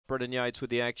Brendan Yates with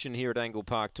the action here at Angle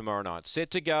Park tomorrow night. Set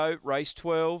to go, race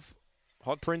 12.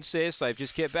 Hot Princess, they've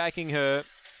just kept backing her.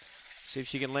 See if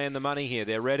she can land the money here.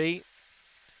 They're ready.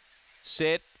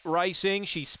 Set, racing.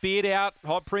 She speared out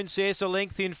Hot Princess a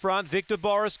length in front. Victor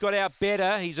Boris got out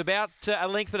better. He's about a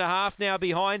length and a half now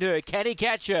behind her. Can he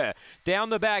catch her? Down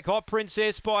the back, Hot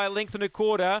Princess by a length and a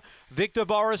quarter. Victor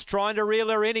Boris trying to reel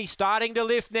her in. He's starting to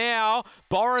lift now.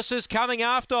 Boris is coming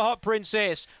after Hot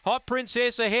Princess. Hot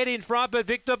Princess ahead in front, but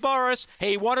Victor Boris,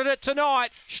 he wanted it tonight.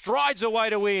 Strides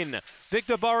away to win.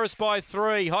 Victor Boris by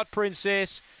 3. Hot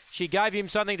Princess, she gave him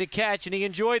something to catch and he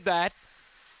enjoyed that.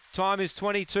 Time is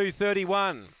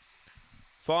 22:31.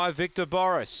 5 Victor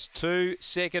Boris, 2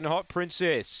 second Hot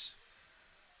Princess.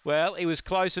 Well, he was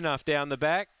close enough down the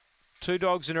back. 2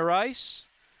 dogs in a race.